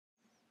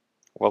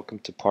welcome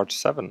to part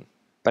 7,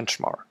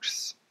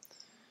 benchmarks.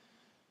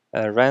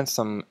 I ran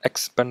some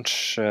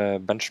Xbench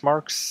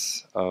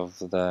benchmarks of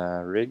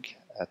the rig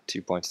at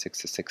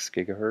 2.66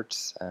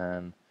 gigahertz,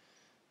 and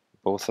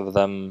both of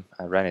them,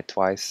 I ran it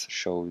twice,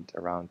 showed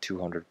around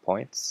 200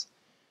 points.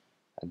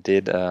 I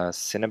did a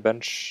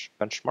Cinebench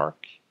benchmark,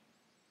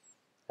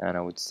 and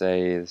I would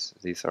say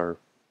these are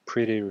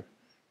pretty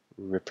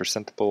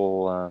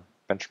representable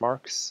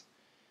benchmarks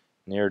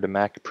near the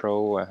Mac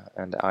Pro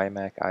and the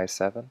iMac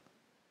i7.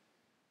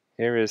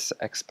 Here is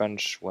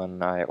Xbench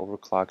when I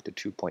overclocked to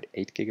 2.8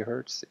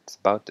 gigahertz. It's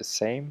about the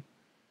same,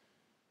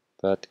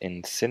 but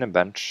in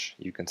Cinebench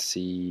you can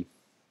see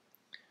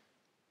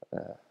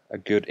a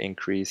good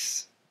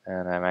increase,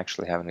 and I'm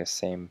actually having the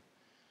same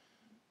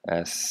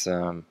as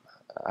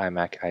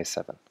iMac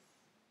i7.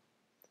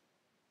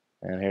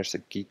 And here's a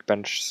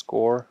Geekbench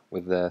score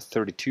with the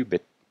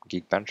 32-bit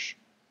Geekbench,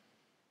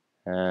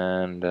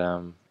 and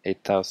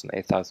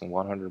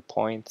 8,100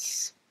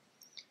 points.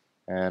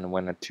 And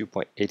when at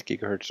 2.8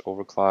 gigahertz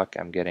overclock,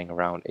 I'm getting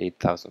around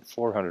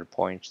 8,400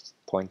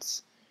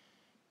 points,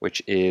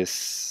 which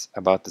is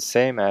about the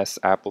same as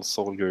Apple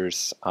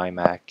Soldier's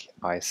iMac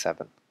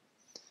i7.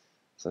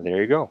 So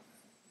there you go.